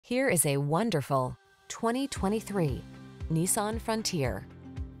Here is a wonderful 2023 Nissan Frontier.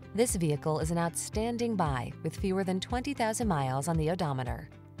 This vehicle is an outstanding buy with fewer than 20,000 miles on the odometer.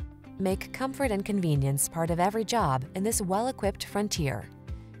 Make comfort and convenience part of every job in this well-equipped Frontier.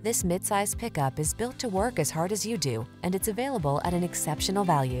 This midsize pickup is built to work as hard as you do, and it's available at an exceptional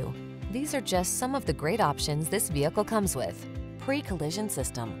value. These are just some of the great options this vehicle comes with: pre-collision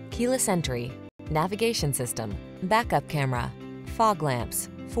system, keyless entry, navigation system, backup camera, fog lamps,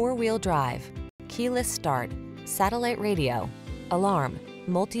 four-wheel drive, keyless start, satellite radio, alarm,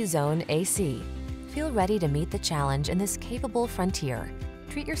 multi-zone AC. Feel ready to meet the challenge in this capable Frontier.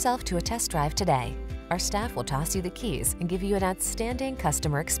 Treat yourself to a test drive today. Our staff will toss you the keys and give you an outstanding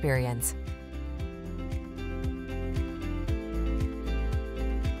customer experience.